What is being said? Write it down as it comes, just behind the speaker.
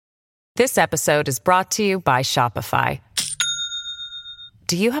This episode is brought to you by Shopify.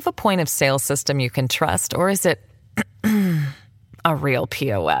 Do you have a point of sale system you can trust, or is it a real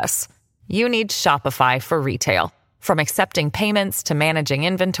POS? You need Shopify for retail. From accepting payments to managing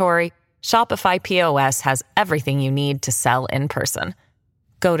inventory, Shopify POS has everything you need to sell in person.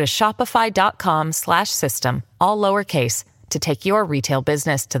 Go to shopify.com/system, all lowercase, to take your retail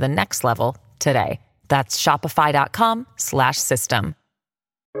business to the next level today. That's shopify.com/system.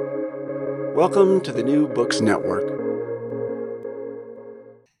 Welcome to the New Books Network.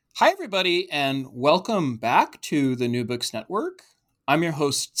 Hi, everybody, and welcome back to the New Books Network. I'm your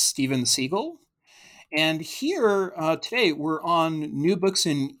host, Steven Siegel. And here today, we're on New Books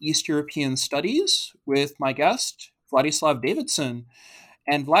in East European Studies with my guest, Vladislav Davidson.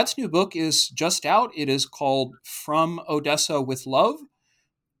 And Vlad's new book is just out. It is called From Odessa with Love,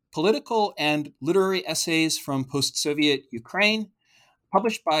 Political and Literary Essays from Post-Soviet Ukraine,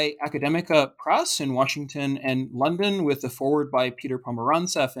 published by Academica Press in Washington and London, with a foreword by Peter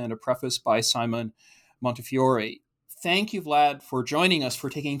Pomerantsev and a preface by Simon Montefiore. Thank you, Vlad, for joining us, for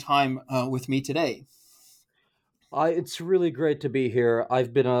taking time with me today. It's really great to be here.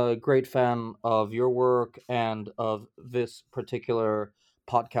 I've been a great fan of your work and of this particular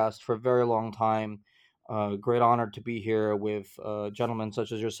podcast for a very long time. Great honor to be here with a gentleman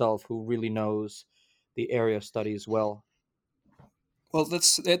such as yourself who really knows the area of studies well. Well,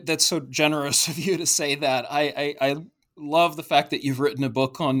 that's so generous of you to say that. I love the fact that you've written a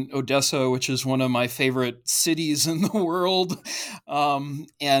book on Odessa, which is one of my favorite cities in the world.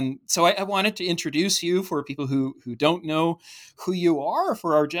 And so I wanted to introduce you for people who don't know who you are.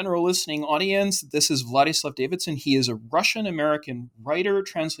 For our general listening audience, this is Vladislav Davidson. He is a Russian-American writer,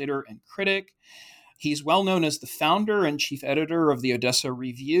 translator, and critic. He's well known as the founder and chief editor of the Odessa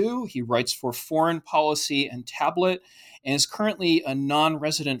Review. He writes for Foreign Policy and Tablet, and is currently a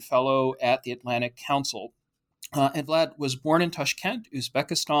non-resident fellow at the Atlantic Council. And Vlad was born in Tashkent,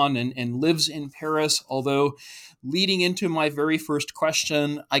 Uzbekistan, and lives in Paris, although leading into my very first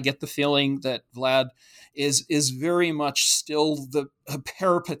question, I get the feeling that Vlad is very much still the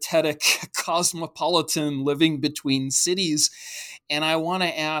peripatetic cosmopolitan living between cities. And I want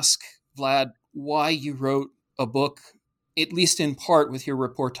to ask, Vlad, why you wrote a book, at least in part with your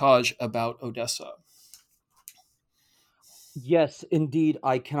reportage about Odessa. Yes, indeed,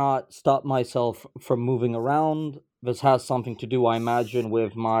 I cannot stop myself from moving around. This has something to do, I imagine,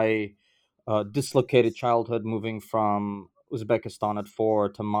 with my dislocated childhood, moving from Uzbekistan at 4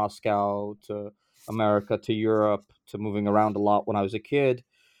 to Moscow to America to Europe, to moving around a lot when I was a kid.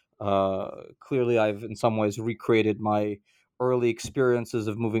 Clearly, I've in some ways recreated my early experiences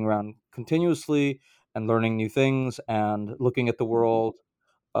of moving around continuously and learning new things and looking at the world.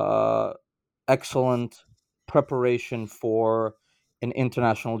 Excellent preparation for an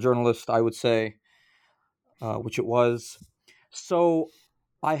international journalist, I would say, which it was. So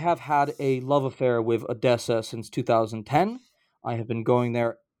I have had a love affair with Odessa since 2010. I have been going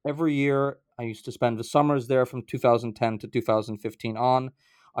there every year. I used to spend the summers there from 2010 to 2015 on.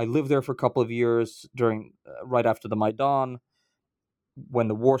 I lived there for a couple of years during right after the Maidan, when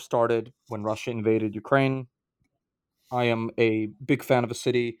the war started, when Russia invaded Ukraine. I am a big fan of the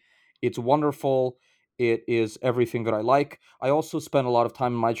city. It's wonderful. It is everything that I like. I also spent a lot of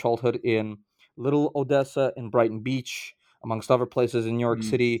time in my childhood in Little Odessa, in Brighton Beach, amongst other places in New York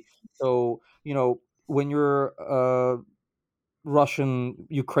City. So, when you're a Russian,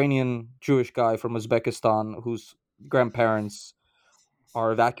 Ukrainian, Jewish guy from Uzbekistan whose grandparents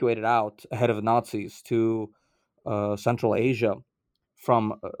are evacuated out ahead of the Nazis to Central Asia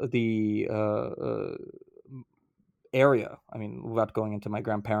from the area. I mean, without going into my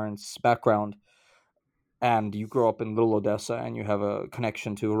grandparents' background, and you grow up in Little Odessa and you have a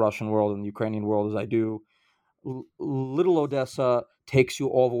connection to the Russian world and the Ukrainian world as I do, Little Odessa takes you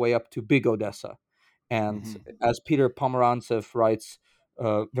all the way up to Big Odessa. And as Peter Pomerantsev writes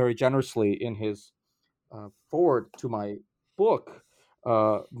very generously in his foreword to my book,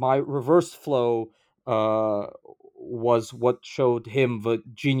 my reverse flow was what showed him the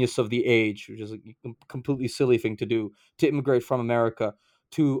genius of the age, which is a completely silly thing to do. To immigrate from America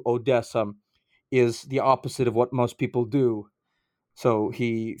to Odessa is the opposite of what most people do. So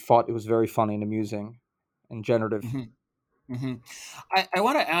he thought it was very funny and amusing and generative. I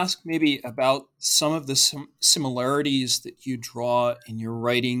want to ask maybe about some of the similarities that you draw in your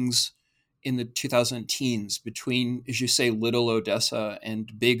writings in the 2010s between, as you say, Little Odessa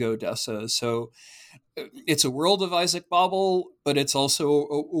and Big Odessa. So it's a world of Isaac Babel, but it's also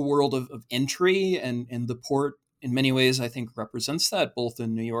a world of entry, and the port in many ways, I think, represents that, both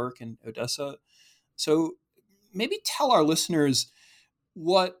in New York and Odessa. So maybe tell our listeners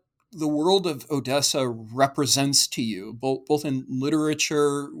what the world of Odessa represents to you, both in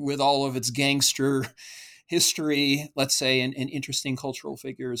literature with all of its gangster history, let's say, and interesting cultural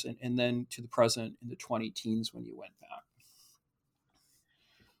figures, and then to the present in the 20 teens when you went back.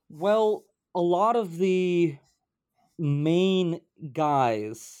 Well, a lot of the main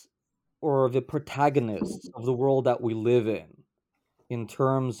guys or the protagonists of the world that we live in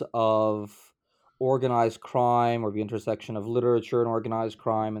terms of organized crime or the intersection of literature and organized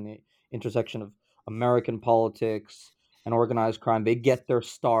crime and the intersection of American politics and organized crime, they get their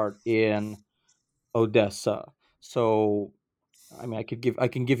start in Odessa. So, I mean, I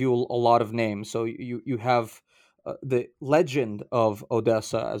can give you a lot of names. So you have the legend of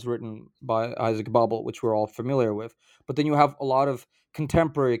Odessa, as written by Isaac Babel, which we're all familiar with. But then you have a lot of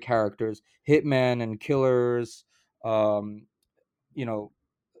contemporary characters, hitmen and killers. Um, you know,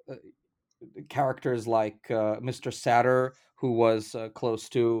 uh, Characters like Mr. Satter, who was close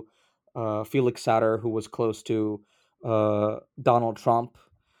to Felix Satter, who was close to Donald Trump.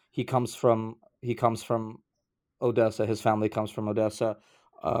 He comes from Odessa. His family comes from Odessa.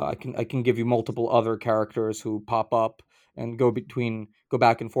 I can give you multiple other characters who pop up and go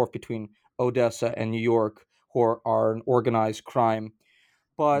back and forth between Odessa and New York, who are an organized crime.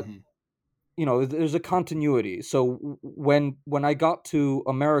 But Mm-hmm. there's a continuity. So when I got to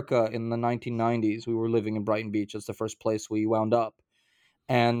America in the 1990s, we were living in Brighton Beach. It's the first place we wound up,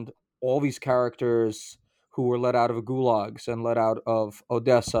 and all these characters who were let out of gulags and let out of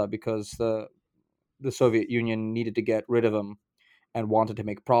Odessa because the Soviet Union needed to get rid of them and wanted to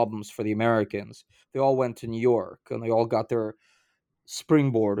make problems for the Americans. They all went to New York and they all got their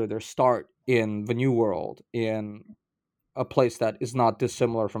springboard or their start in the new world, in a place that is not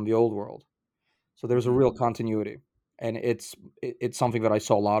dissimilar from the old world. So there's a Mm-hmm. real continuity. And it's something that I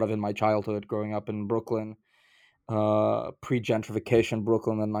saw a lot of in my childhood growing up in Brooklyn, pre-gentrification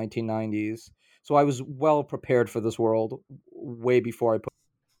Brooklyn in the 1990s. So I was well prepared for this world way before I put.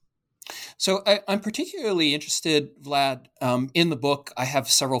 So I'm particularly interested, Vlad, in the book. I have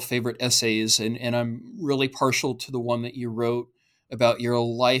several favorite essays, and I'm really partial to the one that you wrote about your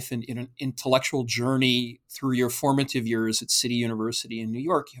life and an intellectual journey through your formative years at City University in New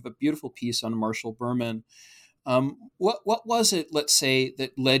York. You have a beautiful piece on Marshall Berman. What was it, let's say,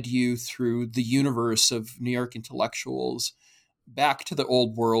 that led you through the universe of New York intellectuals back to the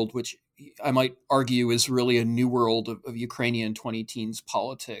old world, which I might argue is really a new world of Ukrainian 20 teens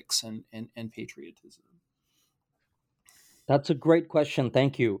politics and patriotism? That's a great question.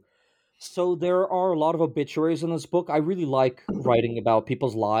 Thank you. So there are a lot of obituaries in this book. I really like writing about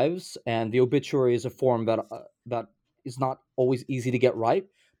people's lives, and the obituary is a form that is not always easy to get right.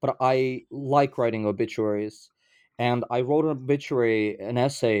 But I like writing obituaries, and I wrote an obituary, an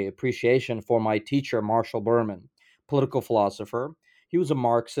essay appreciation for my teacher Marshall Berman, political philosopher. He was a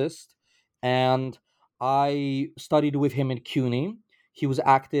Marxist, and I studied with him in CUNY. He was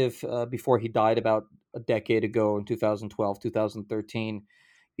active before he died about a decade ago in 2012, 2013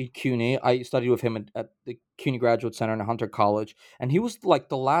 at CUNY. I studied with him at the CUNY Graduate Center in Hunter College, and he was like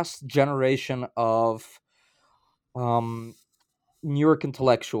the last generation of um, New York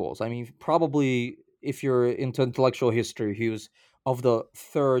intellectuals. I mean, probably if you're into intellectual history, he was of the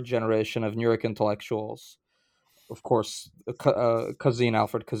third generation of New York intellectuals. Of course, Kazin,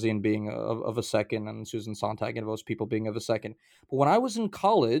 Alfred Kazin being of a second, and Susan Sontag and those people being of a second. But when I was in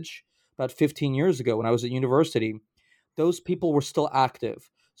college, about 15 years ago, when I was at university, those people were still active.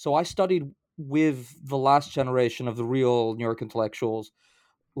 So I studied with the last generation of the real New York intellectuals,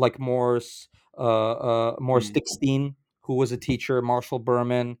 like Morris Mm. Dickstein, who was a teacher, Marshall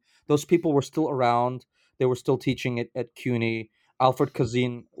Berman. Those people were still around. They were still teaching at CUNY. Alfred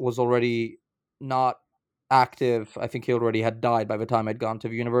Kazin was already not active. I think he already had died by the time I'd gone to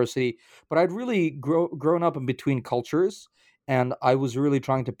the university. But I'd really grown up in between cultures, and I was really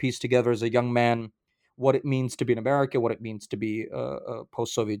trying to piece together as a young man what it means to be an American, what it means to be a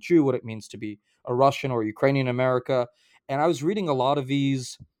post-Soviet Jew, what it means to be a Russian or Ukrainian America. And I was reading a lot of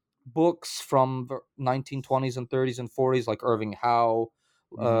these books from the 1920s and 30s and 40s, like Irving Howe,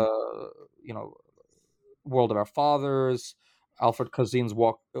 Hmm. uh, you know, World of Our Fathers, Alfred Kazin's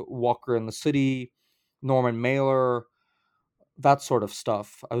Walker in the City, Norman Mailer, that sort of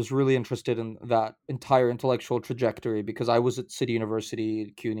stuff. I was really interested in that entire intellectual trajectory because I was at City University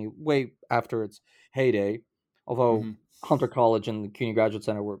at CUNY way after its heyday, although Hmm. Hunter College and the CUNY Graduate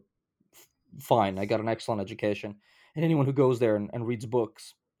Center were fine. I got an excellent education. And anyone who goes there and reads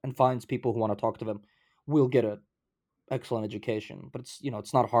books and finds people who want to talk to them will get an excellent education. But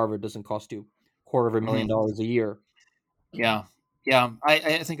it's not Harvard. It doesn't cost you quarter of a million Hmm. dollars a year. Yeah, yeah.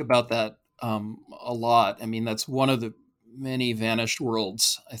 I think about that a lot. I mean, that's one of the many vanished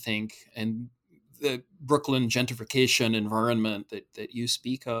worlds, I think, and the Brooklyn gentrification environment that you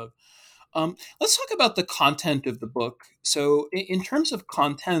speak of. Let's talk about the content of the book. So, in terms of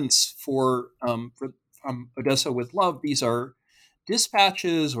contents for Odessa with Love, these are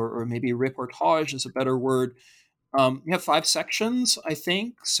dispatches, or maybe reportage is a better word. You have 5 sections, I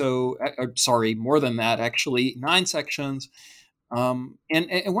think. So, sorry, more than that, actually, 9 sections. And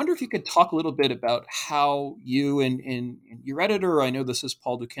I wonder if you could talk a little bit about how you and your editor, I know this is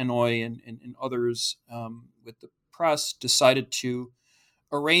Paul Duquesnoy and others with the press, decided to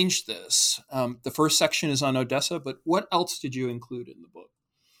arrange this. The first section is on Odessa, but what else did you include in the book?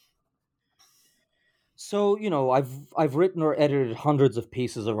 So, I've written or edited hundreds of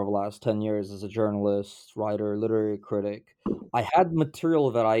pieces over the last 10 years as a journalist, writer, literary critic. I had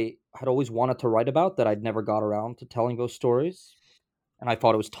material that I had always wanted to write about that I'd never got around to telling those stories, and I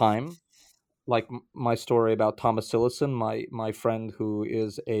thought it was time. Like my story about Thomas Sillison, my friend who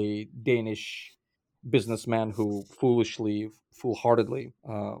is a Danish businessman who foolheadedly,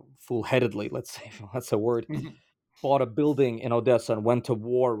 let's say, if that's a word, Mhm. bought a building in Odessa and went to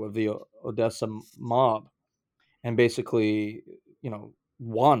war with the Odessa mob, and basically,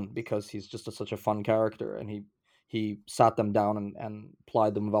 won because he's just such a fun character, and he sat them down and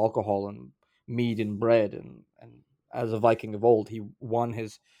plied them with alcohol and meat and bread, and as a Viking of old, he won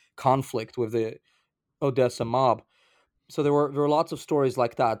his conflict with the Odessa mob. So there were lots of stories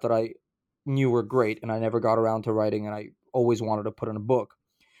like that that I knew were great, and I never got around to writing, and I always wanted to put in a book.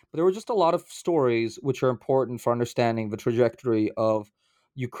 But there were just a lot of stories which are important for understanding the trajectory of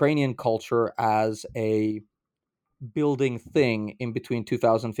Ukrainian culture as a building thing in between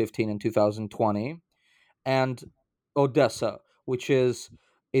 2015 and 2020, and Odessa, which is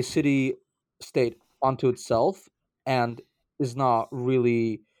a city state unto itself and is not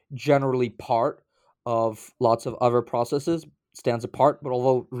really generally part of lots of other processes, stands apart, but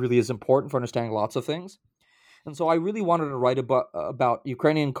although really is important for understanding lots of things. And so I really wanted to write about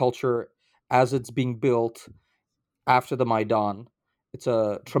Ukrainian culture as it's being built after the Maidan. It's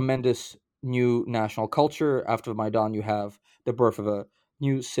a tremendous new national culture. After the Maidan, you have the birth of a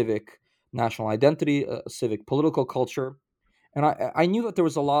new civic national identity, a civic political culture. And I knew that there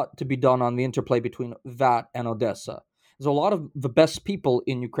was a lot to be done on the interplay between that and Odessa. There's a lot of the best people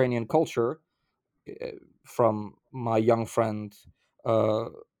in Ukrainian culture, uh, from my young friend, uh,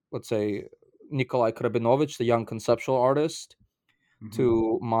 let's say, Nikolai Krabinovich, the young conceptual artist, Mhm.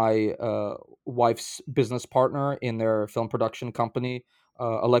 to my wife's business partner in their film production company,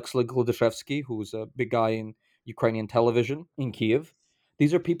 Alexei Gludashevsky, who's a big guy in Ukrainian television in Kiev.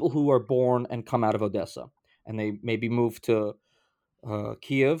 These are people who are born and come out of Odessa, and they maybe moved to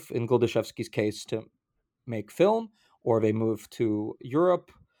Kiev, in Gludashevsky's case, to make film, or they move to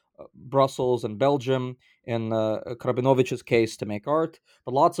Europe, Brussels and Belgium, in Krabinovich's case, to make art.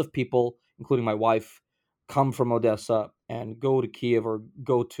 But lots of people, including my wife, come from Odessa and go to Kiev or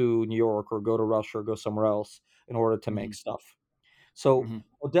go to New York or go to Russia or go somewhere else in order to make Mhm. stuff. So Mhm.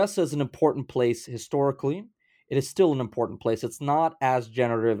 Odessa is an important place historically. It is still an important place. It's not as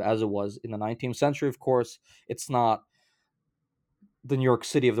generative as it was in the 19th century, of course. It's not the New York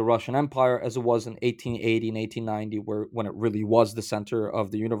City of the Russian Empire as it was in 1880 and 1890, when it really was the center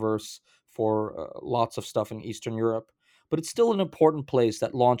of the universe for lots of stuff in Eastern Europe. But it's still an important place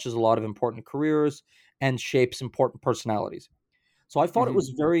that launches a lot of important careers and shapes important personalities. So I thought it Mhm. was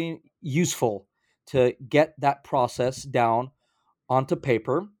very useful to get that process down onto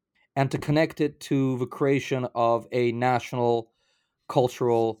paper and to connect it to the creation of a national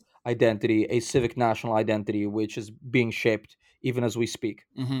cultural identity, a civic national identity, which is being shaped even as we speak.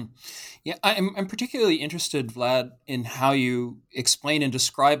 Mhm. Yeah, I'm particularly interested, Vlad, in how you explain and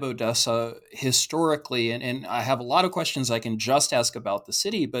describe Odessa historically, and I have a lot of questions I can just ask about the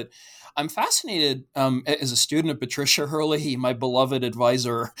city, but I'm fascinated as a student of Patricia Hurley, my beloved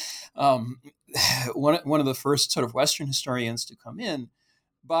advisor, um, one of the first sort of Western historians to come in,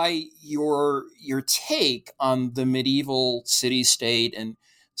 by your take on the medieval city state and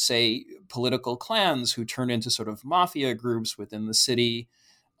say political clans who turned into sort of mafia groups within the city.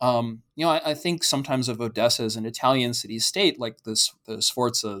 I think sometimes of Odessa as an Italian city state, like the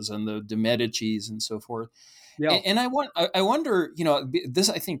Sforzas and the De Medicis and so forth. Yeah. And I wonder, this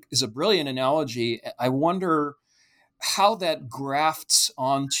I think is a brilliant analogy. I wonder how that grafts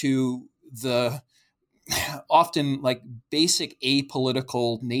onto the often like basic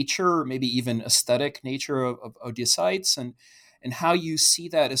apolitical nature, maybe even aesthetic nature of Odysseus, and how you see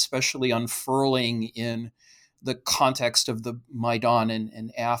that especially unfurling in the context of the Maidan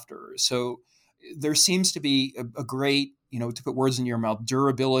and after. So there seems to be a great, to put words in your mouth,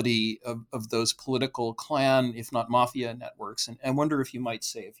 durability of those political clan, if not mafia networks. And I wonder if you might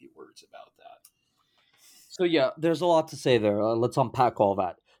say a few words about that. So yeah, there's a lot to say there. Let's unpack all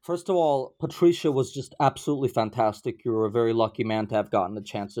that. First of all, Patricia was just absolutely fantastic. You were a very lucky man to have gotten the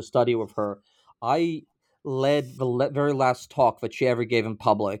chance to study with her. I led the very last talk that she ever gave in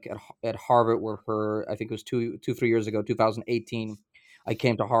public at Harvard with her. I think it was 3 years ago, 2018. I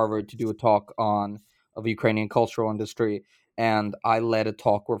came to Harvard to do a talk on of Ukrainian cultural industry, and I led a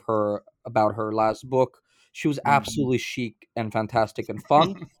talk with her about her last book. She was absolutely chic and fantastic and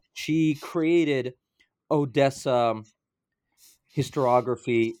fun. She created Odessa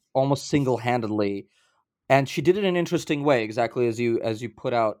historiography almost single-handedly, and she did it in an interesting way, exactly as you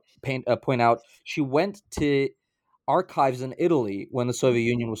point out. She went to archives in Italy when the Soviet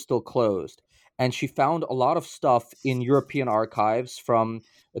Union was still closed, and she found a lot of stuff in European archives from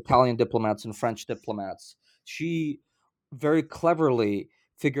Italian diplomats and French diplomats. She very cleverly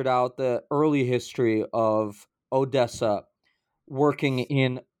figured out the early history of Odessa working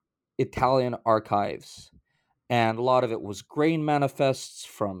in Italian archives, and a lot of it was grain manifests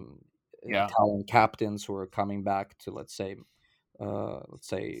from Yeah. Italian captains who were coming back to, let's say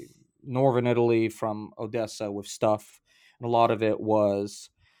northern Italy from Odessa with stuff, and a lot of it was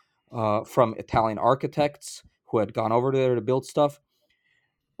from Italian architects who had gone over there to build stuff.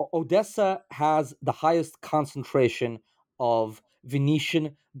 Odessa has the highest concentration of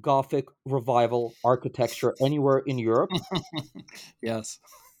Venetian Gothic revival architecture anywhere in Europe. Yes.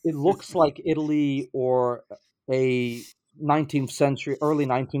 It looks like Italy or a 19th century, early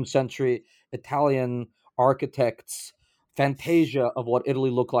 19th century Italian architects' fantasia of what Italy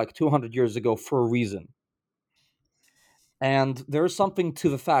looked like 200 years ago for a reason. And there's something to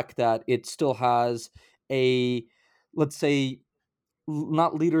the fact that it still has a, let's say,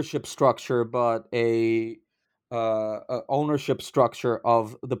 not leadership structure, but a ownership structure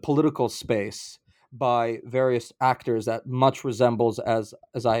of the political space by various actors that much resembles, as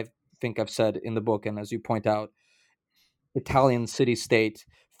I think I've said in the book, and as you point out, Italian city-state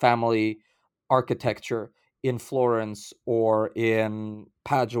family architecture in Florence or in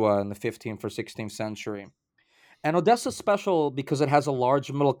Padua in the 15th or 16th century. And Odessa's special because it has a large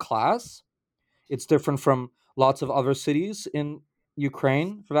middle class. It's different from lots of other cities in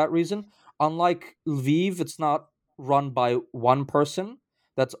Ukraine for that reason. Unlike Lviv, it's not run by one person.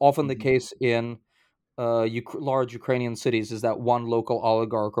 That's often the Mhm. case in large Ukrainian cities, is that one local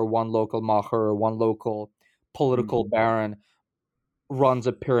oligarch or one local macher or one local political Mhm. baron runs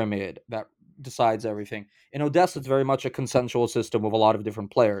a pyramid that decides everything. In Odessa, it's very much a consensual system with a lot of different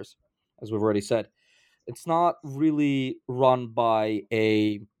players, as we've already said. It's not really run by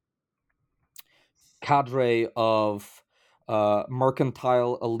a cadre of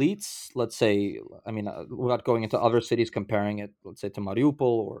mercantile elites. Let's say, I mean, without going into other cities, comparing it, let's say, to Mariupol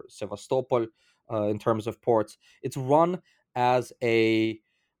or Sevastopol in terms of ports, it's run as a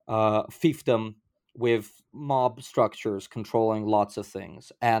fiefdom with mob structures controlling lots of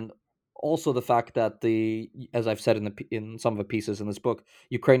things. And also the fact that as I've said in some of the pieces in this book,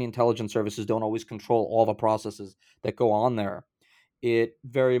 Ukrainian intelligence services don't always control all the processes that go on there. It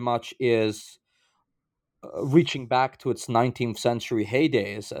very much is reaching back to its 19th century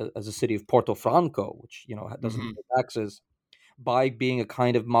heydays as a city of Porto Franco, which doesn't Mhm. pay taxes, by being a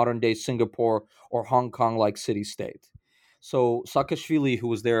kind of modern day Singapore or Hong Kong like city state. So Saakashvili, who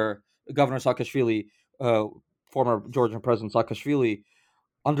was there, Governor Saakashvili, uh, former Georgian President Saakashvili,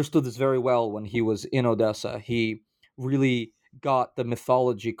 understood this very well when he was in Odessa. He really got the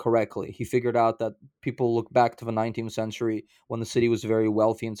mythology correctly. He figured out that people look back to the 19th century when the city was very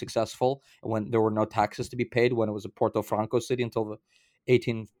wealthy and successful, and when there were no taxes to be paid, when it was a Porto Franco city until the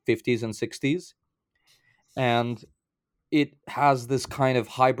 1850s and 60s. And it has this kind of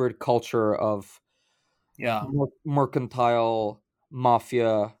hybrid culture of Yeah. mercantile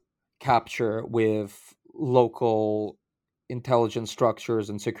mafia capture with local intelligence structures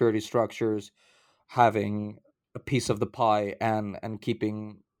and security structures having a piece of the pie and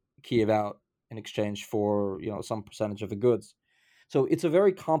keeping Kiev out in exchange for some percentage of the goods. So it's a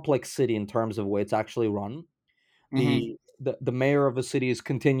very complex city in terms of the way it's actually run. Mhm. The mayor of the city is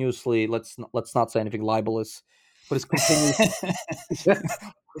continuously, let's not say anything libelous, but it's continuously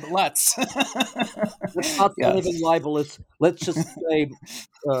Let's. let's not say Yes. anything libelous. Let's just say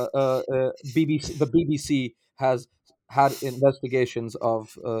BBC, the BBC has had investigations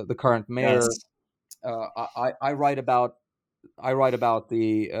of the current mayor. Yes. I write about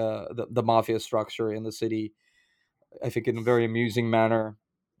the mafia structure in the city. I think in a very amusing manner,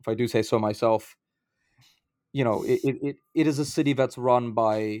 if I do say so myself. It is a city that's run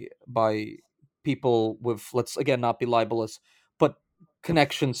by people with, let's again not be libelous, but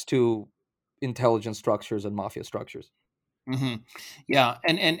connections to intelligence structures and mafia structures. Hmm. Yeah,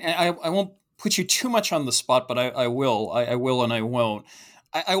 and I won't put you too much on the spot, but I will. I will and I won't.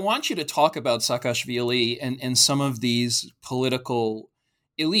 I want you to talk about Saakashvili and some of these political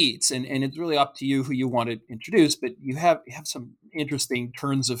elites, and it's really up to you who you want to introduce. But you have some interesting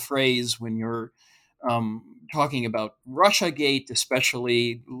turns of phrase when you're talking about Russia Gate,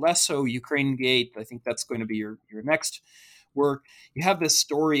 especially less so Ukraine Gate. I think that's going to be your next work. You have this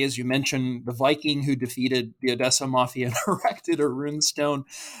story, as you mentioned, the Viking who defeated the Odessa mafia and erected a runestone.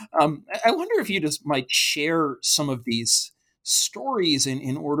 I wonder if you just might share some of these stories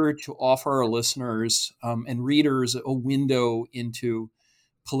in order to offer our listeners and readers a window into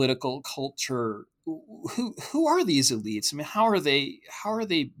political culture. Who are these elites? I mean, how are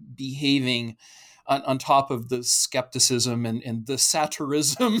they behaving on top of the skepticism and the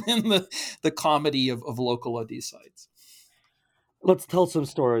satirism and the comedy of local Odessites? Let's tell some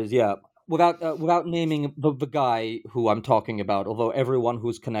stories. Yeah, without naming the guy who I'm talking about, although everyone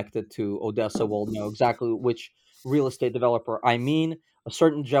who's connected to Odessa will know exactly which real estate developer I mean. A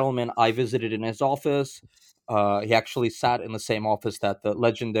certain gentleman I visited in his office. He actually sat in the same office that the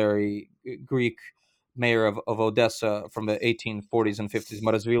legendary Greek mayor of Odessa from the 1840s and 50s,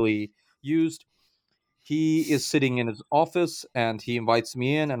 Marasvili, used. He is sitting in his office and he invites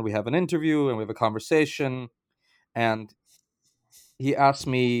me in, and we have an interview and we have a conversation. And he asked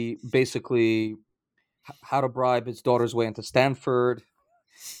me basically how to bribe his daughter's way into Stanford,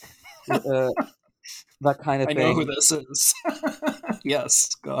 uh, that kind of I know who thing. this is. Yes,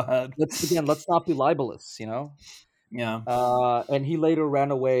 go ahead. Let's not be libelous, you know. Yeah. And he later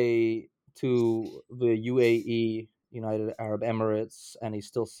ran away to the UAE, United Arab Emirates, and he's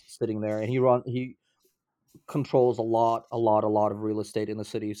still sitting there. And he controls a lot of real estate in the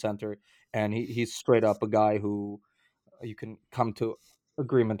city center, and he's straight up a guy who you can come to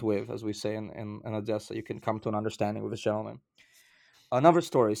agreement with, as we say in Odessa. You can come to an understanding with this gentleman. Another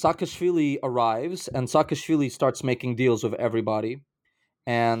story: Saakashvili arrives, and Saakashvili starts making deals with everybody,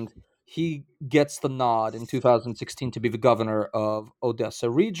 and he gets the nod in 2016 to be the governor of Odessa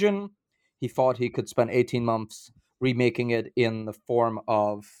region. He thought he could spend 18 months remaking it in the form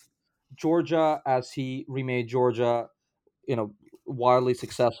of Georgia, as he remade Georgia, you know, wildly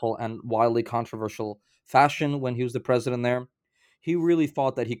successful and wildly controversial fashion when he was the president there. He really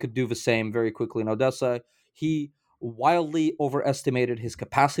thought that he could do the same very quickly in Odessa. He wildly overestimated his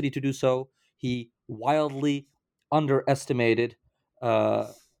capacity to do so. He wildly underestimated uh,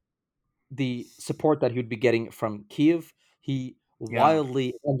 the support that he would be getting from Kiev. He Yeah.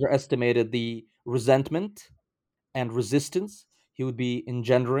 wildly underestimated the resentment and resistance he would be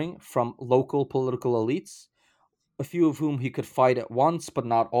engendering from local political elites, a few of whom he could fight at once, but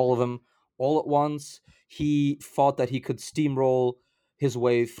not all of them all at once. He thought that he could steamroll his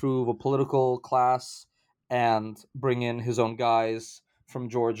way through the political class and bring in his own guys from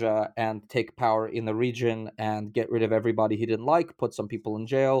Georgia and take power in the region and get rid of everybody he didn't like, put some people in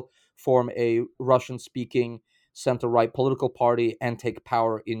jail, form a Russian speaking center right political party, and take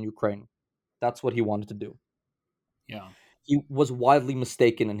power in Ukraine. That's what he wanted to do. Yeah. He was widely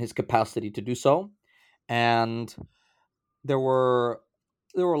mistaken in his capacity to do so. And there were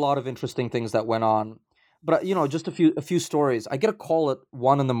a lot of interesting things that went on, but just a few stories. I get a call at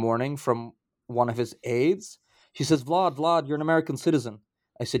 1 in the morning from one of his aides. She says, Vlad, you're an American citizen.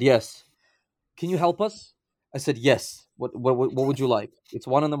 I said, yes. Can you help us? I said, yes. What would you like? It's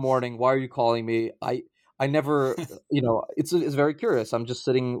 1 in the morning. Why are you calling me? I never, it's very curious. I'm just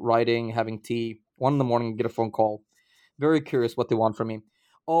sitting writing, having tea. 1 in the morning, get a phone call. Very curious what they want from me.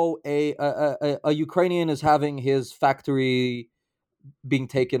 Oh, a Ukrainian is having his factory being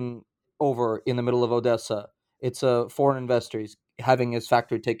taken over in the middle of Odessa. It's a foreign investor. He's having his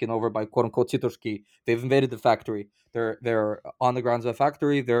factory taken over by quote unquote Titorsky. They've invaded the factory. They're on the grounds of the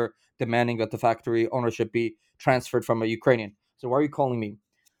factory. They're demanding that the factory ownership be transferred from a Ukrainian. So why are you calling me?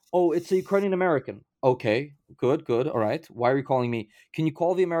 Oh, it's a Ukrainian American. Okay, good. All right. Why are you calling me? Can you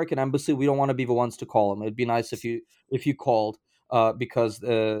call the American embassy? We don't want to be the ones to call them. It'd be nice if you called, because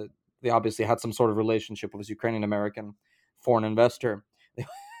they obviously had some sort of relationship with this Ukrainian American foreign investor.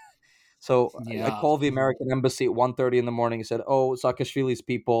 So I Yeah. called the American embassy at 1:30 in the morning. He said, "Oh, Saakashvili's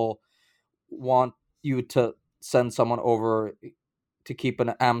people want you to send someone over to keep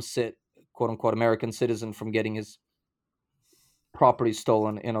an AMSIT, quote unquote, American citizen from getting his property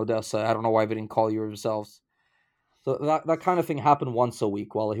stolen in Odessa. I don't know why they didn't call you yourselves." So that kind of thing happened once a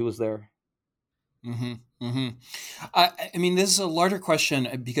week while he was there. Hmm. Hmm. I mean, this is a larger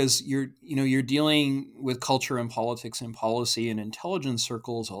question because you're dealing with culture and politics and policy and intelligence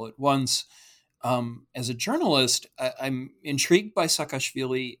circles all at once. as a journalist, I'm intrigued by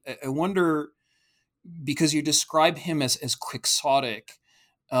Saakashvili. I wonder, because you describe him as quixotic,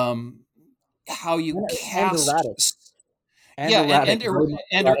 um, how you And cast, erratic. And yeah, erratic. Very much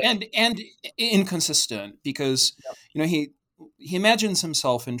erratic. and inconsistent, because he imagines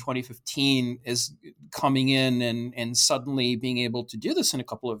himself in 2015 as coming in and suddenly being able to do this in a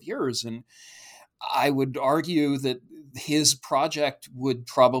couple of years. And I would argue that his project would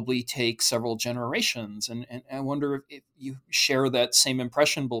probably take several generations. And I wonder if you share that same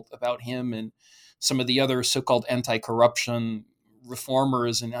impression both about him and some of the other so-called anti-corruption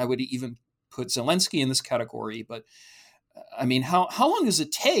reformers. And I would even put Zelensky in this category. But I mean, how long does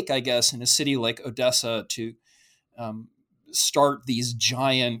it take, I guess, in a city like Odessa to um, start these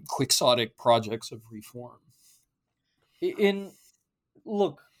giant quixotic projects of reform? In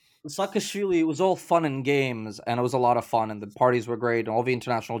Look, Saakashvili, it was all fun and games, and it was a lot of fun, and the parties were great, and all the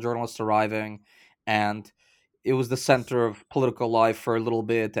international journalists arriving, and it was the center of political life for a little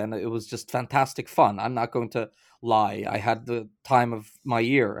bit, and it was just fantastic fun. I'm not going to lie. I had the time of my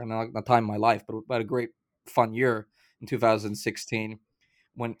year. I mean, not the time of my life, but I had a great fun year in 2016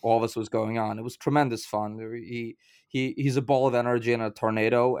 when all this was going on. It was tremendous fun. He's a ball of energy and a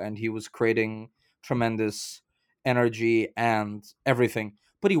tornado, and he was creating tremendous energy and everything.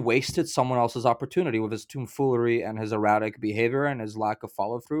 But he wasted someone else's opportunity with his tomfoolery and his erratic behavior and his lack of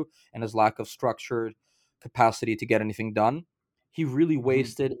follow through and his lack of structured capacity to get anything done. He really Mhm.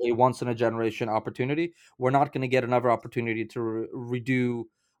 wasted a once in a generation opportunity. We're not going to get another opportunity to redo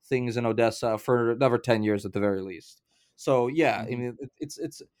things in Odessa for another 10 years at the very least. So yeah, I Mhm. mean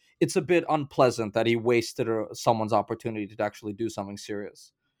it's a bit unpleasant that he wasted someone's opportunity to actually do something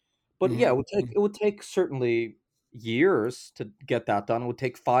serious. But yeah, Mhm. it would take certainly years to get that done. It would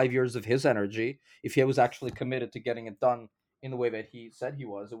take 5 years of his energy if he was actually committed to getting it done in the way that he said he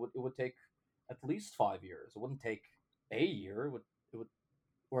was. It would take at least 5 years. It wouldn't take a year. It would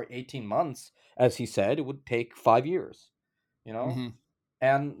or 18 months, as he said. It would take 5 years. You know, Mhm.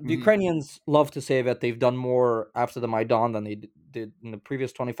 and the Mhm. Ukrainians love to say that they've done more after the Maidan than they did in the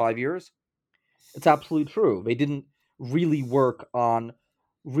previous 25 years. It's absolutely true. They didn't really work on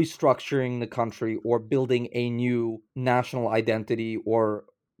restructuring the country or building a new national identity or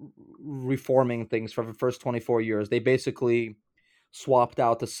reforming things for the first 24 years. They basically swapped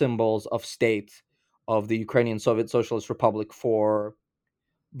out the symbols of state of the Ukrainian Soviet Socialist Republic for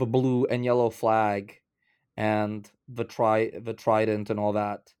the blue and yellow flag and the trident and all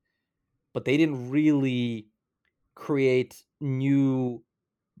that. But they didn't really create new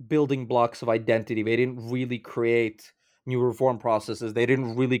building blocks of identity. They didn't really create new reform processes. They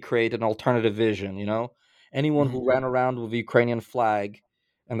didn't really create an alternative vision, you know? Anyone Mhm. who ran around with the Ukrainian flag,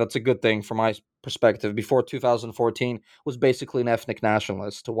 and that's a good thing from my perspective, before 2014 was basically an ethnic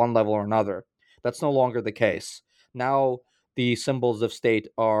nationalist to one level or another. That's no longer the case. Now the symbols of state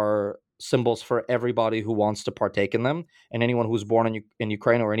are symbols for everybody who wants to partake in them and anyone who's born in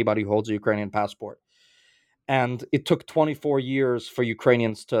Ukraine or anybody who holds a Ukrainian passport. And it took 24 years for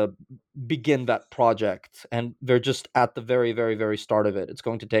Ukrainians to begin that project, and they're just at the very, very, very start of it. It's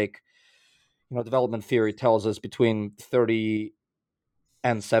going to take, development theory tells us between 30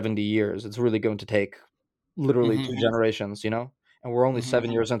 and 70 years. It's really going to take literally Mhm. two generations, and we're only Mhm. 7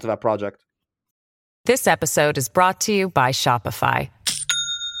 years into that project. This episode is brought to you by Shopify.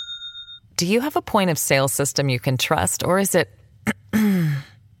 Do you have a point of sale system you can trust, or is it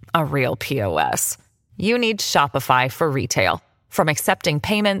a real POS? You need Shopify for retail. From accepting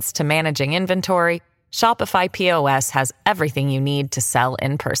payments to managing inventory, Shopify POS has everything you need to sell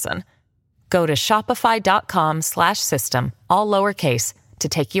in person. Go to shopify.com/system, all lowercase, to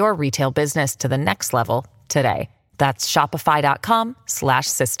take your retail business to the next level today. That's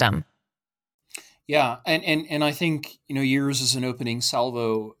shopify.com/system. Yeah, and I think yours is an opening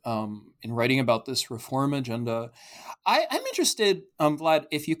salvo in writing about this reform agenda. I'm interested, Vlad,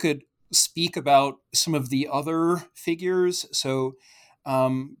 if you could speak about some of the other figures. So,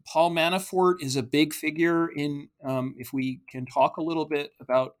 Paul Manafort is a big figure in. If we can talk a little bit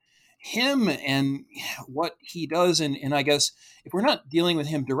about him and what he does, and I guess if we're not dealing with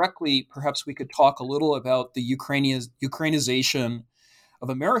him directly, perhaps we could talk a little about the Ukrainization of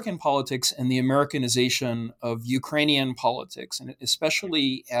American politics and the Americanization of Ukrainian politics, and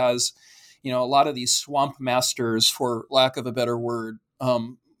especially as a lot of these swamp masters, for lack of a better word,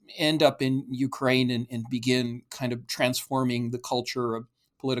 end up in Ukraine and begin kind of transforming the culture of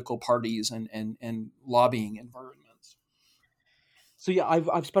political parties and lobbying environments. So yeah,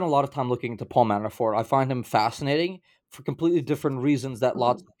 I've spent a lot of time looking into Paul Manafort. I find him fascinating for completely different reasons that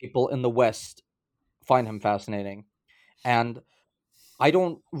lots of people in the West find him fascinating. And I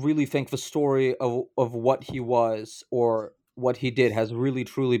don't really think the story of what he was or what he did has really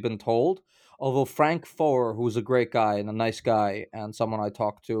truly been told. Although Frank Foer, who's a great guy and a nice guy and someone I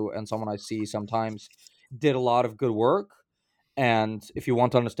talk to and someone I see sometimes, did a lot of good work. And if you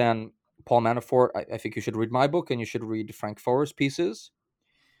want to understand Paul Manafort, I think you should read my book and you should read Frank Foer's pieces.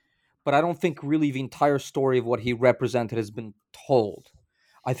 But I don't think really the entire story of what he represented has been told.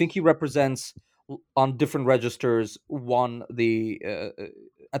 I think he represents on different registers one the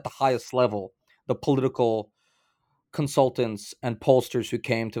at the highest level the political consultants and pollsters who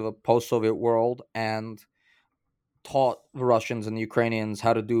came to the post-Soviet world and taught the Russians and the Ukrainians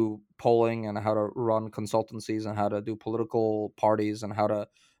how to do polling and how to run consultancies and how to do political parties and how to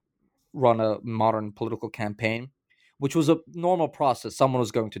run a modern political campaign, which was a normal process. Someone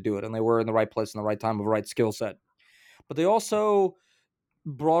was going to do it, and they were in the right place in the right time with the right skill set. But they also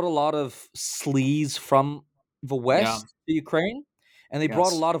brought a lot of sleaze from the Yeah. West to Ukraine, and they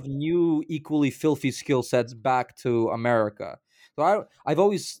brought a Yes. lot of new, equally filthy skill sets back to America. So I've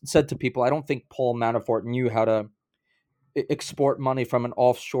always said to people, I don't think Paul Manafort knew how to export money from an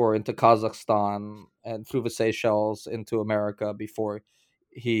offshore into Kazakhstan and through the Seychelles into America before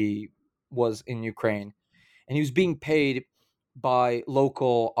he was in Ukraine. And he was being paid by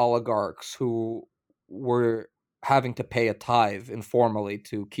local oligarchs who were having to pay a tithe informally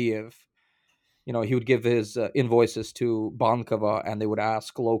to Kiev. You know, he would give his invoices to Bankova, and they would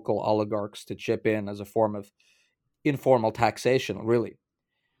ask local oligarchs to chip in as a form of informal taxation, really.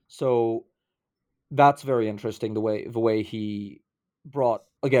 So that's very interesting, the way he brought,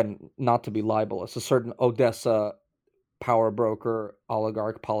 again, not to be libelous, a certain Odessa power broker,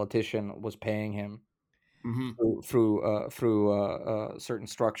 oligarch, politician was paying him Hmm. through certain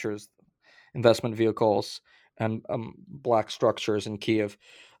structures, investment vehicles, and black structures in Kiev.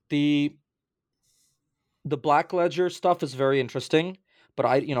 The the Black Ledger stuff is very interesting, but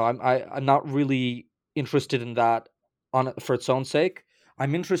I'm not really interested in that on for its own sake.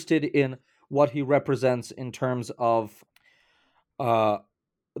 I'm interested in what he represents in terms of uh,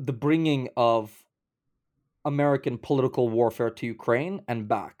 the bringing of American political warfare to Ukraine and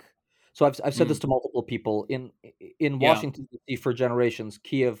back. So I've said this Mm. to multiple people in Yeah. Washington D.C. for generations.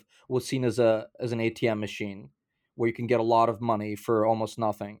 Kiev was seen as an ATM machine where you can get a lot of money for almost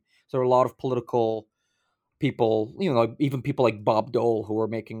nothing. So there are a lot of political people, even people like Bob Dole who were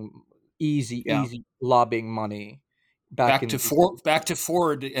making Yeah. easy lobbying money back in. Back to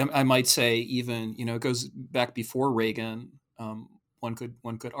Ford, I might say, even, it goes back before Reagan. One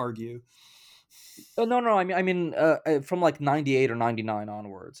could argue. No, from like 98 or 99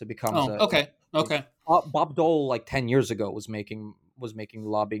 onwards, it becomes Oh, okay. Okay. Bob Dole like 10 years ago was making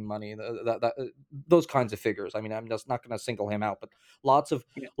lobbying money, those kinds of figures. I mean, I'm just not going to single him out, but lots of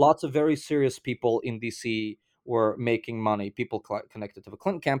Yeah. lots of very serious people in DC were making money. People connected to the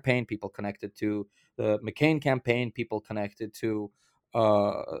Clinton campaign, people connected to the McCain campaign, people connected to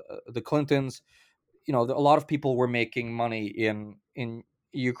the Clintons. A lot of people were making money in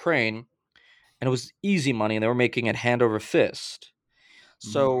Ukraine, and it was easy money, and they were making it hand over fist.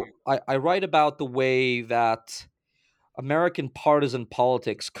 Mhm. So I write about the way that American partisan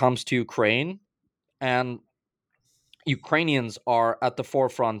politics comes to Ukraine, and Ukrainians are at the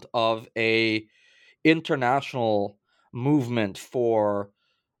forefront of a international movement for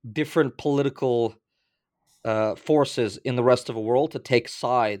different political forces in the rest of the world to take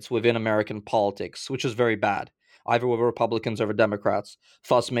sides within American politics, which is very bad, either with Republicans or with Democrats,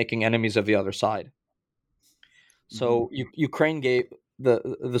 thus making enemies of the other side. Mhm. So Ukraine gave the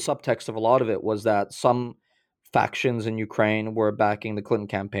subtext of a lot of it was that some factions in Ukraine were backing the Clinton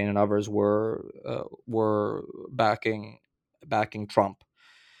campaign, and others were backing Trump.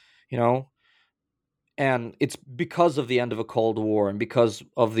 You know, and it's because of the end of a Cold War and because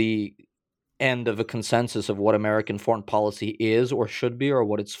of the end of a consensus of what American foreign policy is or should be or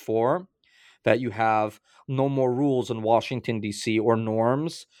what it's for, that you have no more rules in Washington, D.C., or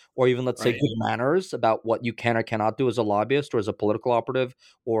norms, or even, let's say, Right. good manners about what you can or cannot do as a lobbyist or as a political operative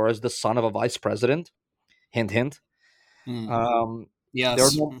or as the son of a vice president. Hint, hint. Mm. Um, there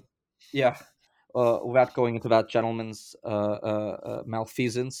are Yes. no, yeah, without going into that gentleman's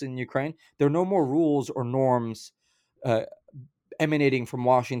malfeasance in Ukraine, there are no more rules or norms uh, emanating from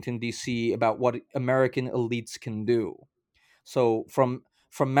Washington, D.C. about what American elites can do. So from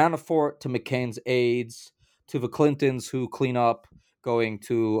Manafort to McCain's aides to the Clintons who clean up, going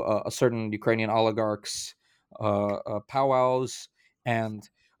to a certain Ukrainian oligarchs' powwows and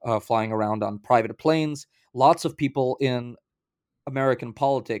flying around on private planes. Lots of people in American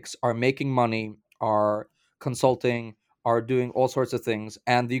politics are making money, are consulting, are doing all sorts of things,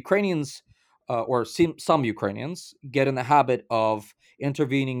 and the Ukrainians or some Ukrainians get in the habit of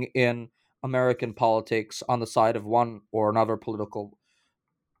intervening in American politics on the side of one or another political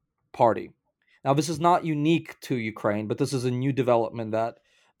party. Now, this is not unique to Ukraine, but this is a new development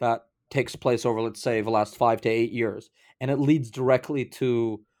that takes place over, let's say, the last 5 to 8 years, and it leads directly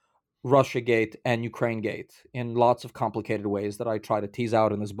to Russiagate and Ukraine Gate in lots of complicated ways that I try to tease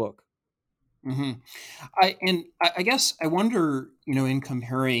out in this book. Hmm. I guess I wonder, in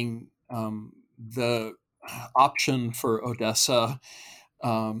comparing the option for Odessa,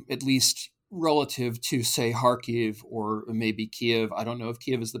 at least relative to, say, Kharkiv or maybe Kiev. I don't know if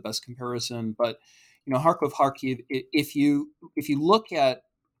Kiev is the best comparison, but Kharkiv. If you look at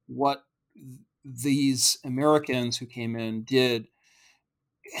what these Americans who came in did,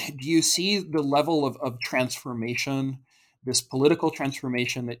 do you see the level of transformation, this political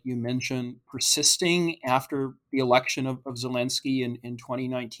transformation that you mentioned, persisting after the election of Zelensky in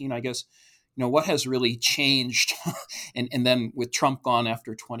 2019? I guess, what has really changed? And then with Trump gone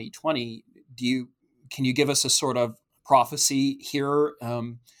after 2020, can you give us a sort of prophecy here?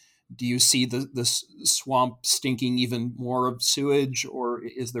 Do you see the swamp stinking even more of sewage, or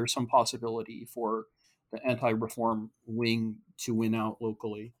is there some possibility for the anti-reform wing to win out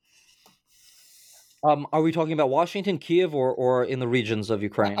locally? Are we talking about Washington, Kiev, or in the regions of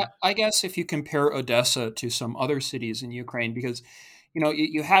Ukraine? I guess if you compare Odessa to some other cities in Ukraine, because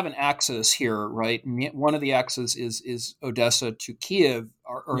you have an axis here, right? And one of the axes is Odessa to Kiev.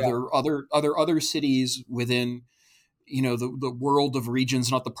 Are Yeah, there other cities within the world of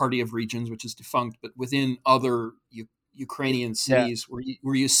regions, not the party of regions, which is defunct, but within other Ukrainian yeah. cities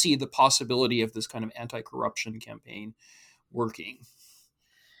where you see the possibility of this kind of anti-corruption campaign working?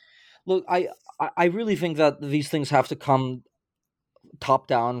 Look, I really think that these things have to come top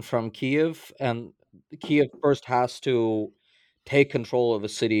down from Kiev, and Kiev first has to take control of a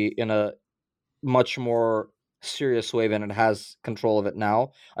city in a much more serious way than it has control of it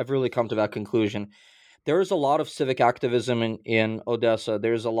now. I've really come to that conclusion. There is a lot of civic activism in Odessa.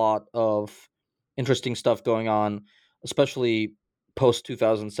 There's a lot of interesting stuff going on, especially post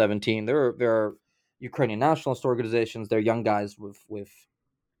 2017. There are Ukrainian nationalist organizations. There are young guys with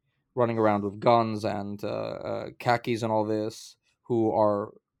running around with guns and khakis and all this who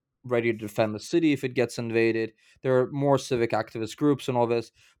are ready to defend the city if it gets invaded. There are more civic activist groups and all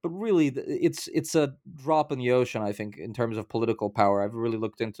this, but really, it's a drop in the ocean. I think in terms of political power, I've really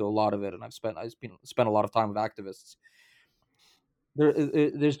looked into a lot of it, and I've spent a lot of time with activists.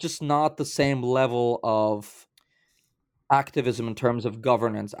 There's just not the same level of activism in terms of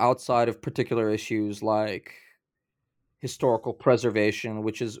governance outside of particular issues like historical preservation,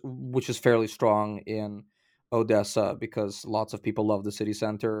 which is fairly strong in Odessa because lots of people love the city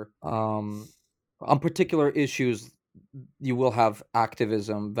center. On particular issues, you will have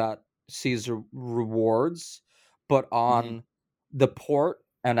activism that sees rewards, but Hmm. on the port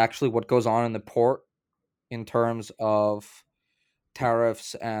and actually what goes on in the port in terms of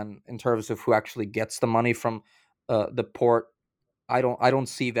tariffs and in terms of who actually gets the money from the port, I don't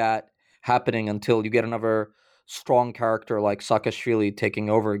see that happening until you get another strong character like Saakashvili taking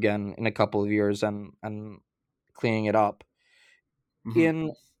over again in a couple of years and cleaning it up. Hmm.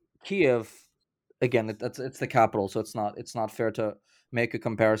 In Kiev, again, it's the capital, so it's not fair to make a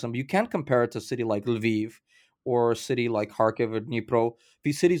comparison. But you can compare it to a city like Lviv or a city like Kharkiv or Dnipro.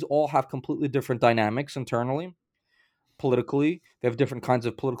 These cities all have completely different dynamics internally, politically. They have different kinds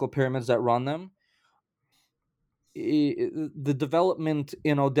of political pyramids that run them. The development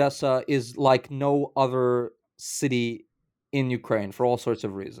in Odessa is like no other city in Ukraine for all sorts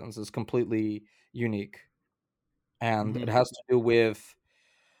of reasons. It's completely unique. And it Hmm. has to do with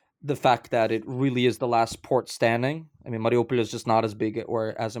the fact that it really is the last port standing. I mean, Mariupol is just not as big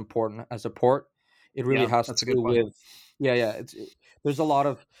or as important as a port. It really Yeah, has to that's a good do point. with, yeah, yeah. There's a lot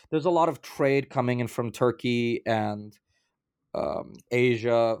of trade coming in from Turkey and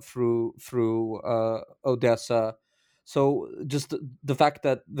Asia through Odessa. So just the fact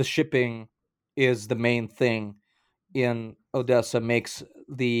that the shipping is the main thing in Odessa makes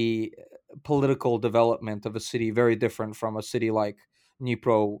the political development of a city very different from a city like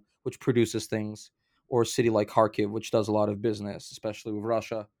Dnipro, which produces things, or a city like Kharkiv, which does a lot of business, especially with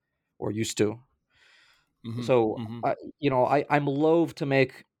Russia, or used to. Hmm. So, Hmm. I'm loath to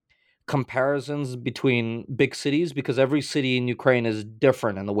make comparisons between big cities because every city in Ukraine is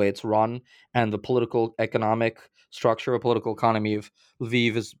different in the way it's run, and the political economic structure or political economy of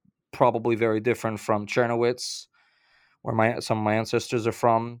Lviv is probably very different from Chernowitz, where some of my ancestors are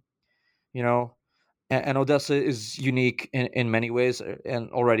from. You know, and Odessa is unique in many ways,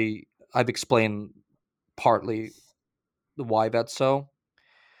 and already I've explained partly why that's so.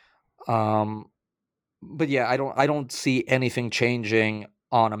 Um, but yeah, I don't see anything changing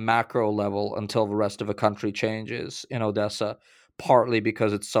on a macro level until the rest of the country changes in Odessa, partly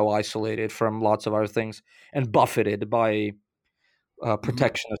because it's so isolated from lots of other things and buffeted by Mhm.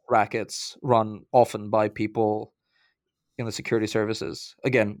 protectionist rackets run often by people in the security services.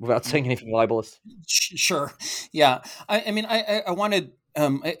 Again, without saying anything libelous. Sure. Yeah. I mean, I wanted,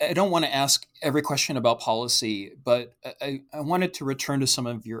 I don't want to ask every question about policy, but I wanted to return to some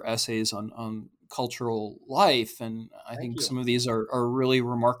of your essays on cultural life. And I Thank think you. some of these are really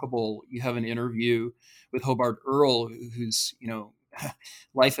remarkable. You have an interview with Hobart Earl, who's,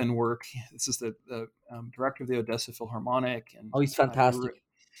 life and work. This is the director of the Odessa Philharmonic. And Oh, he's you're fantastic.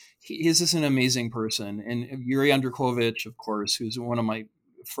 he's just an amazing person. And Yuri Andrukovich, of course, who's one of my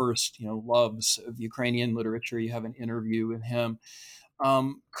first, loves of Ukrainian literature. You have an interview with him.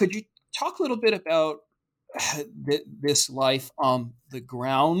 Could you talk a little bit about this life on the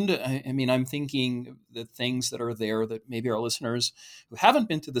ground? I mean, I'm thinking the things that are there that maybe our listeners who haven't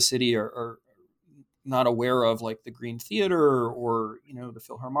been to the city are not aware of, like the Green Theater or the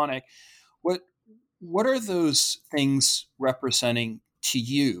Philharmonic. What what are those things representing to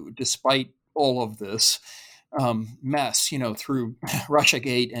you, despite all of this mess, through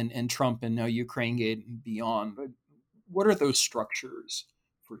RussiaGate and Trump and now UkraineGate and beyond? But what are those structures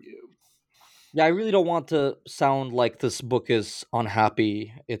for you? Yeah, I really don't want to sound like this book is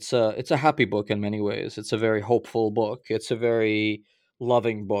unhappy. It's a happy book in many ways. It's a very hopeful book. It's a very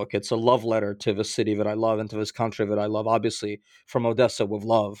loving book. It's a love letter to the city that I love and to this country that I love. Obviously, from Odessa with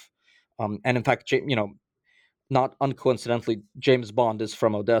love. And in fact, not uncoincidentally, James Bond is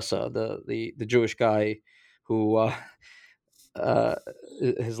from Odessa, the Jewish guy who uh,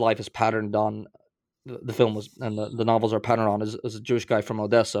 his life is patterned on the film was and the novels are patterned on is a Jewish guy from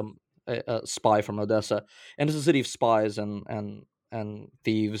Odessa, a spy from Odessa, and it's a city of spies and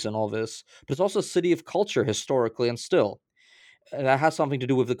thieves and all this. But it's also a city of culture historically and still. And that has something to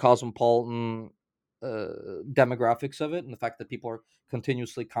do with the cosmopolitan demographics of it and the fact that people are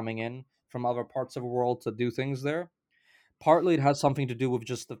continuously coming in from other parts of the world to do things there. Partly it has something to do with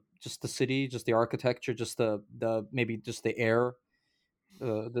just the city, just the architecture, just the maybe just the air,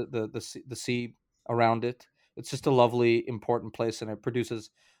 the sea around it. It's just a lovely, important place, and it produces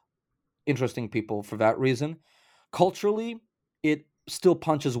interesting people for that reason. Culturally, it still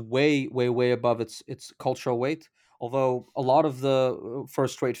punches way, way, way above its cultural weight. Although a lot of the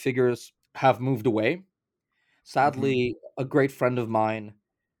first-rate figures have moved away. Hmm. Sadly, a great friend of mine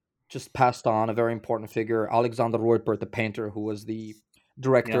just passed on, a very important figure, Alexander Reutbert, the painter, who was the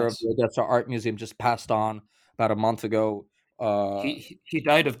director of Yes. the Odessa Art Museum, just passed on about a month ago. He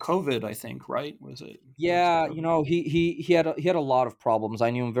died of COVID, I think, right? Was it Yeah, COVID? he had a lot of problems. I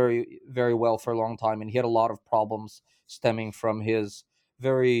knew him very very well for a long time, and he had a lot of problems stemming from his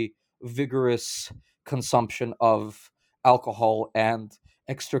very vigorous consumption of alcohol and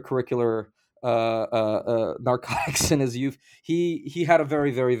extracurricular narcotics in his youth. He had a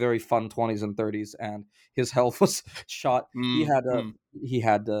very very very fun 20s and 30s, and his health was shot. He Mm,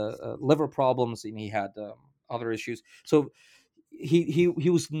 had mm, liver problems, and he had other issues. So he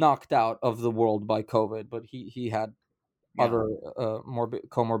was knocked out of the world by COVID, but he had yeah. other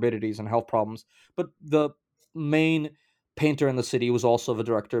comorbidities and health problems. But the main painter in the city was also the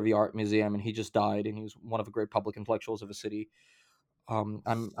director of the art museum, and he just died. And he was one of the great public intellectuals of the city.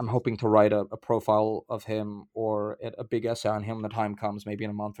 I'm hoping to write a profile of him or a big essay on him when the time comes, maybe in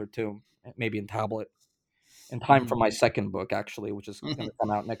a month or two, maybe in tablet. In time for Hmm. my second book, actually, which is going to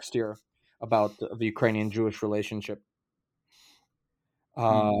come out next year about the Ukrainian Jewish relationship.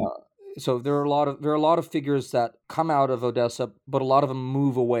 Uh, Hmm. so there are a lot of figures that come out of Odessa, but a lot of them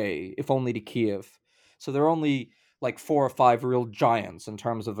move away, if only to Kiev. So there are only like four or five real giants in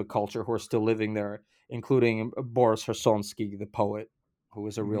terms of the culture who are still living there, including Boris Hersonsky, the poet, who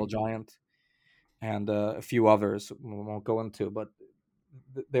is a real Hmm. giant, and a few others we won't go into. But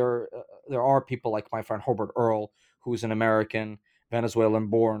there are people like my friend Hobart Earl, who's an American Venezuelan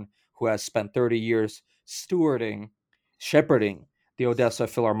born, who has spent 30 years shepherding the Odessa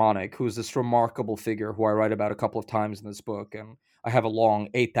Philharmonic, who's this remarkable figure who I write about a couple of times in this book. And I have a long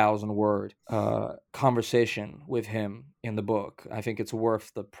 8,000 word conversation with him in the book. I think it's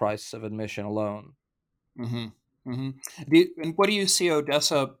worth the price of admission alone. Hmm. Hmm. And what do you see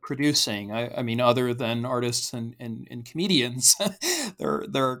Odessa producing? I mean, other than artists and comedians,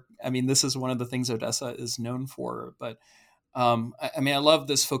 I mean, this is one of the things Odessa is known for. But I mean, I love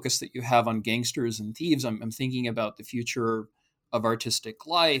this focus that you have on gangsters and thieves. I'm thinking about the future of artistic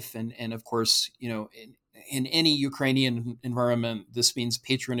life, and of course, in any Ukrainian environment, this means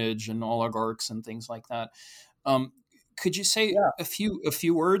patronage and oligarchs and things like that. Um, Could you say Yeah. a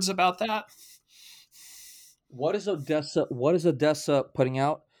few words about that? What is Odessa? What is Odessa putting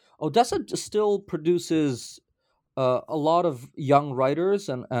out? Odessa still produces a lot of young writers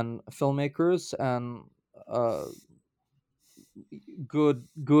and filmmakers and uh,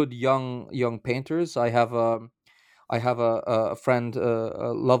 good young painters. I have a friend,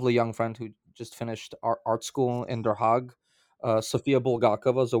 a lovely young friend who just finished art school in Der Haag. Sofia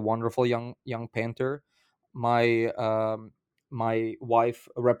Bulgakova is a wonderful young painter. My my wife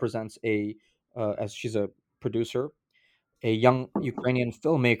represents as she's a producer, a young Ukrainian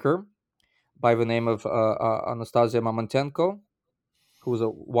filmmaker by the name of Anastasia Mamontenko, who is a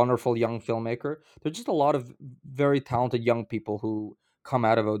wonderful young filmmaker. There's just a lot of very talented young people who come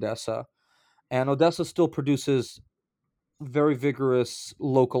out of Odessa, and Odessa still produces very vigorous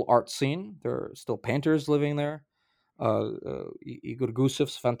local art scene. There are still painters living there. Igor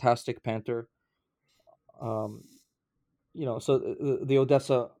Gusev's fantastic painter. Um, so the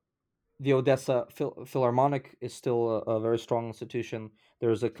Odessa Philharmonic is still a very strong institution.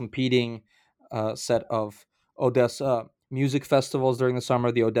 There's a competing set of Odessa music festivals during the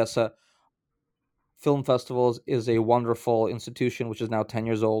summer. The Odessa Film Festivals is a wonderful institution, which is now 10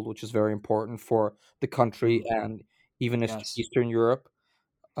 years old, which is very important for the country Mm, and even yes. Eastern Europe.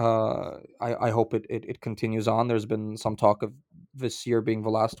 I hope it continues on. There's been some talk of this year being the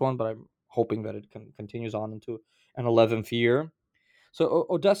last one, but I'm hoping that it continues on into an 11th year. So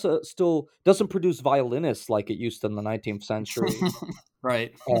Odessa still doesn't produce violinists like it used to in the 19th century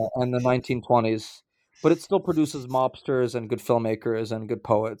Right. and the 1920s, but it still produces mobsters and good filmmakers and good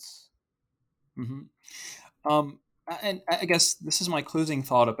poets. Hmm. And I guess this is my closing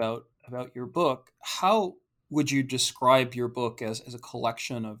thought about your book. How would you describe your book as a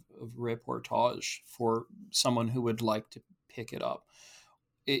collection of reportage for someone who would like to pick it up?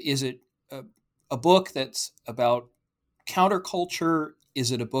 Is it a book that's about counterculture?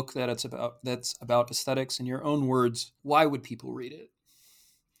 Is it a book that's about aesthetics? In your own words, why would people read it?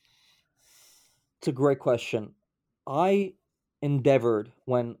 It's a great question. I endeavored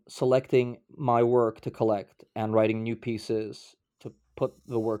when selecting my work to collect and writing new pieces to put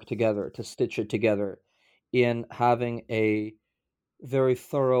the work together, to stitch it together, in having a very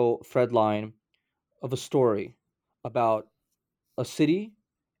thorough thread line of a story about a city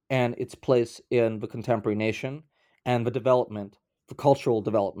and its place in the contemporary nation and the cultural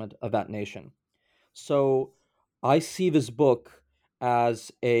development of that nation. So I see this book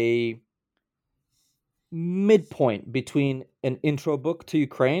as a midpoint between an intro book to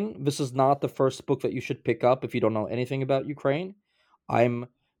Ukraine. This is not the first book that you should pick up if you don't know anything about Ukraine. I'm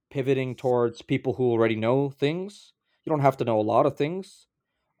pivoting towards people who already know things. You don't have to know a lot of things.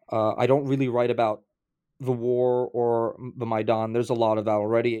 I don't really write about the war or the Maidan. There's a lot of that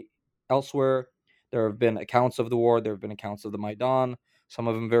already elsewhere. There have been accounts of the war, there have been accounts of the Maidan, some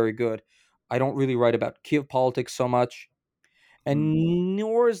of them very good. I don't really write about Kiev politics so much. Mm. And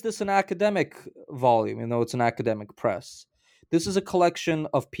nor is this an academic volume, it's an academic press. This is a collection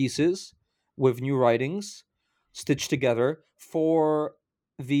of pieces with new writings stitched together for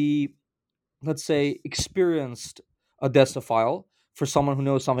the, let's say, experienced Odessophile, for someone who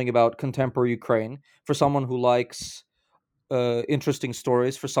knows something about contemporary Ukraine, for someone who likes interesting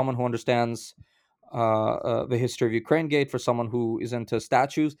stories, for someone who understands the history of Ukraine Gate, for someone who is into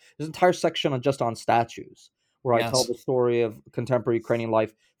statues. There's an entire section just on statues where I tell Yes. the story of contemporary Ukrainian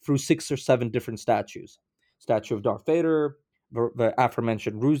life through 6 or 7 different statues. Statue of Darth Vader, the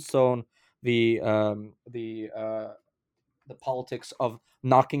aforementioned Ruzstone, the the politics of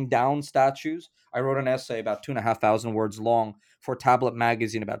knocking down statues. I wrote an essay about 2,500 words long for Tablet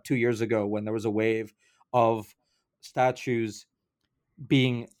Magazine about 2 years ago when there was a wave of statues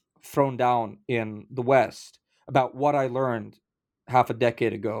being thrown down in the West, about what I learned half a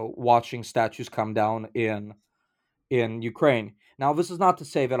decade ago watching statues come down in Ukraine. Now, this is not to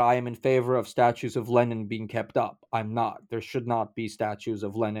say that I am in favor of statues of Lenin being kept up. I'm not. There should not be statues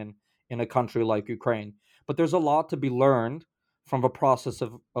of Lenin in a country like Ukraine. But there's a lot to be learned from the process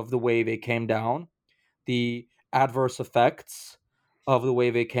of the way they came down, the adverse effects of the way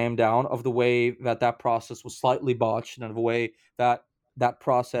they came down, of the way that that process was slightly botched, and of the way that that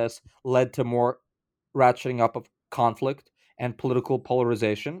process led to more ratcheting up of conflict and political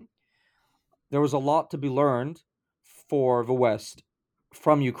polarization. There was a lot to be learned for the West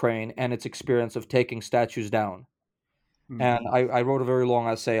from Ukraine and its experience of taking statues down. Mm. And I wrote a very long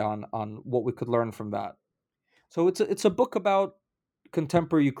essay on what we could learn from that. So it's a book about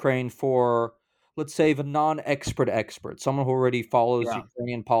contemporary Ukraine for, let's say, the non-expert expert, someone who already follows Yeah.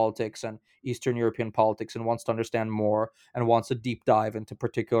 Ukrainian politics and Eastern European politics and wants to understand more and wants a deep dive into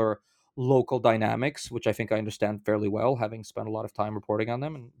particular local dynamics, which I think I understand fairly well, having spent a lot of time reporting on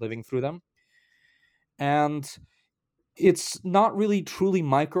them and living through them. And it's not really truly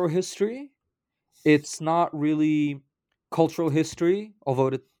microhistory. It's not really cultural history, although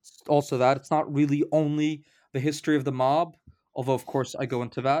it's also that. It's not really only the history of the mob, although, of course, I go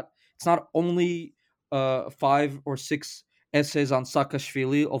into that. It's not only 5 or 6 essays on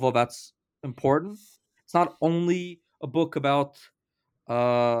Saakashvili, although that's important. It's not only a book about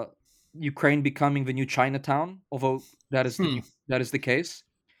uh, Ukraine becoming the new Chinatown, although Hmm. that is the case.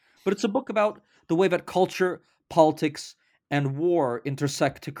 But it's a book about the way that culture, politics, and war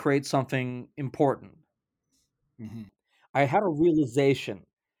intersect to create something important. Hmm. I had a realization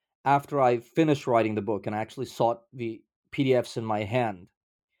after I finished writing the book and I actually saw the PDFs in my hand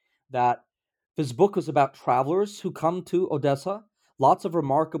that this book was about travelers who come to Odessa, lots of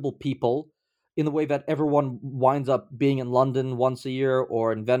remarkable people, in the way that everyone winds up being in London once a year,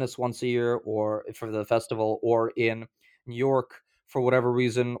 or in Venice once a year, or for the festival, or in New York for whatever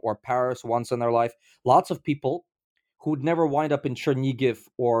reason, or Paris once in their life. Lots of people who would never wind up in Chernigiv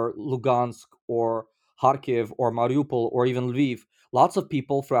or Lugansk or Kharkiv or Mariupol or even Lviv. Lots of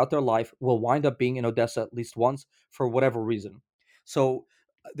people throughout their life will wind up being in Odessa at least once for whatever reason. So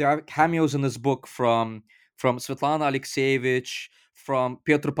there are cameos in this book from Svetlana Alexeyevich, from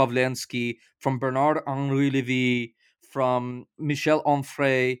Piotr Pavlensky, from Bernard Henri Lévy, from Michel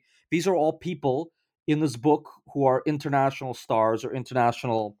Onfray. These are all people in this book who are international stars or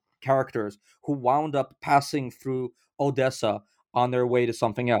international characters who wound up passing through Odessa on their way to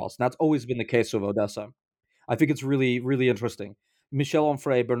something else. And that's always been the case with Odessa. I think it's really, really interesting. Michel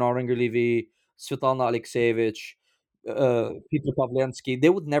Onfray, Bernard Henri Svetlana Alexeyevich, Peter Pavlensky, they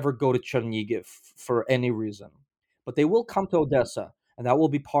would never go to Chernigiv for any reason. But they will come to Odessa, and that will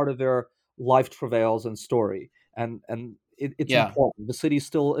be part of their life travails and story. And it's Yeah. important. The city is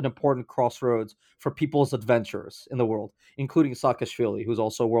still an important crossroads for people's adventures in the world, including Saakashvili, who's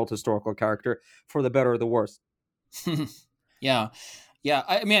also a world historical character, for the better or the worse. Yeah. Yeah.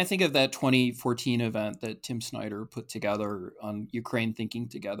 I mean, I think of that 2014 event that Tim Snyder put together on Ukraine Thinking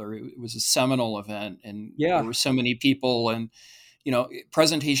Together. It was a seminal event, and there Yeah, were so many people, and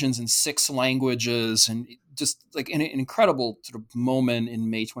presentations in 6 languages, and just like an incredible sort of moment in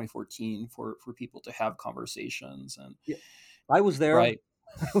May 2014 for people to have conversations. And yeah. I was there. right.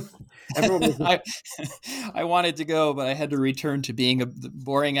 Everyone was. I I wanted to go, but I had to return to being a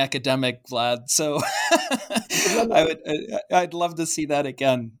boring academic, Vlad. So I'd love to see that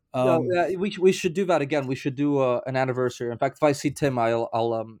again. No, we should do that again. We should do an anniversary. In fact, if I see Tim,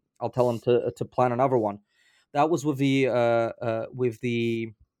 I'll tell him to plan another one. That was with the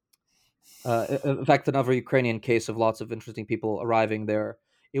in fact another Ukrainian case of lots of interesting people arriving there.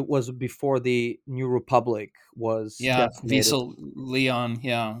 It was before the New Republic was Yeah, decimated. Visa Leon.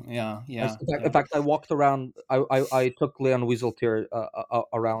 Yeah, yeah, yeah, In yeah. fact, I walked around. I took Leon Wieseltier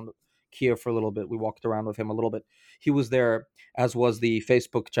around Kiev for a little bit. We walked around with him a little bit. He was there, as was the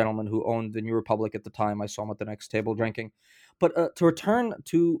Facebook gentleman who owned the New Republic at the time. I saw him at the next table drinking. But to return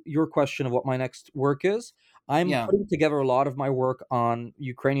to your question of what my next work is, I'm Yeah. putting together a lot of my work on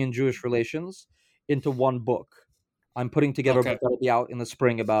Ukrainian Jewish relations into one book. I'm putting together a Okay. book that will be out in the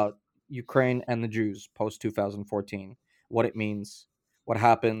spring about Ukraine and the Jews post 2014, what it means, what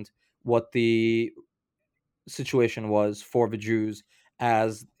happened, what the situation was for the Jews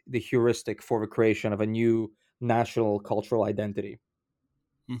as the heuristic for the creation of a new national cultural identity.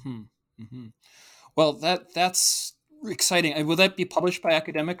 Hmm. Hmm. Well, that's exciting. And will that be published by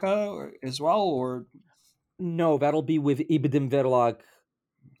Academica as well, or No, that'll be with Ibadim Verlag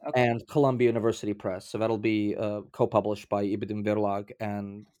okay? and Columbia University Press. So that'll be co-published by Ibadim Verlag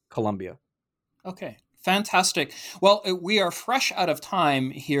and Columbia. Okay, fantastic. Well, we are fresh out of time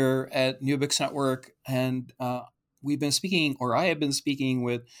here at New Books Network, and we've been speaking, or I have been speaking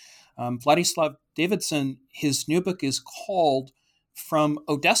with Vladislav Davidson. His new book is called From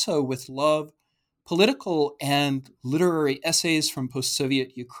Odessa with Love: Political and Literary Essays from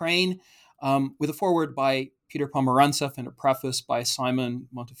Post-Soviet Ukraine, with a foreword by Peter Pomerantsev and a preface by Simon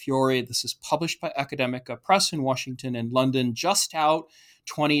Montefiore. This is published by Academica Press in Washington and London, just out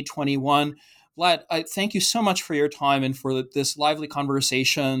 2021. Vlad, I thank you so much for your time and for this lively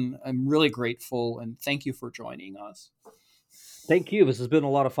conversation. I'm really grateful, and thank you for joining us. Thank you. This has been a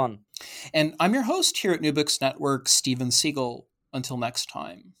lot of fun. And I'm your host here at New Books Network, Stephen Siegel. Until next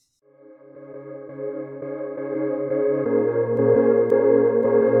time.